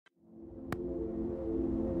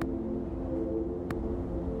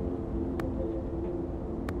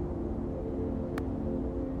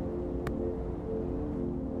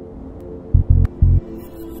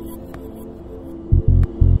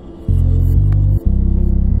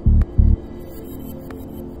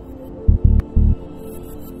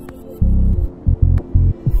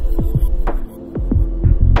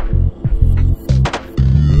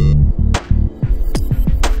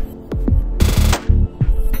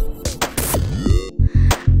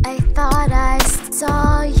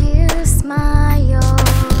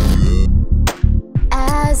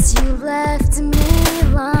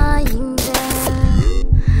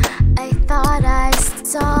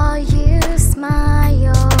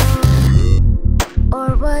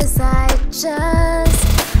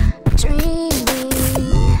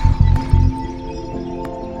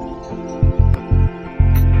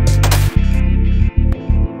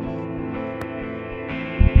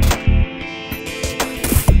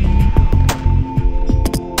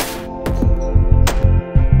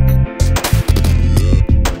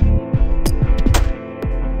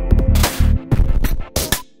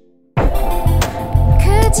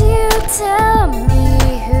you tell me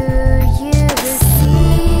who you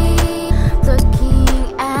see looking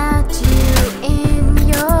at you in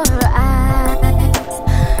your eyes?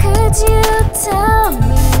 Could you tell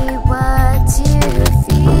me what you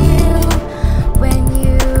feel when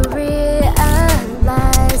you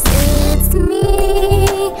realize it's me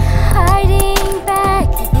hiding back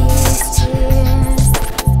these tears?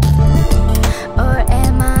 Or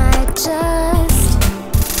am I just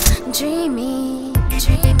dreaming?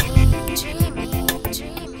 Dreaming, dreaming, dreaming,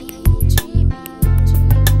 dreaming, dreaming, dreaming,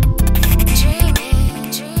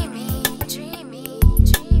 dreaming, dreaming,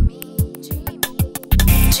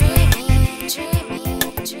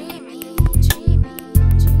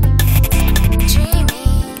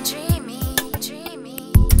 dreaming, dreaming,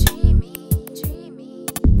 dreaming, dreaming, dreaming.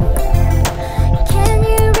 Can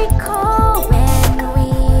you recall when we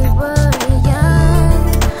were young,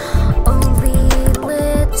 only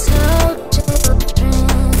little children?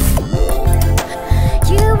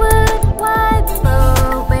 You would wipe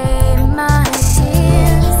away my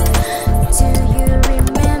tears. Do you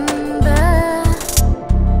remember?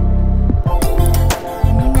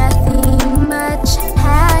 Nothing much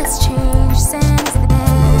has changed since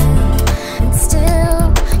then, and still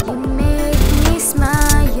you make me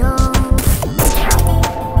smile.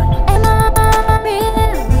 Am I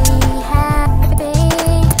really happy,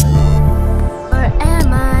 or am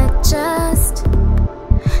I just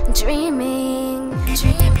dreaming?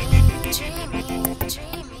 Dreaming.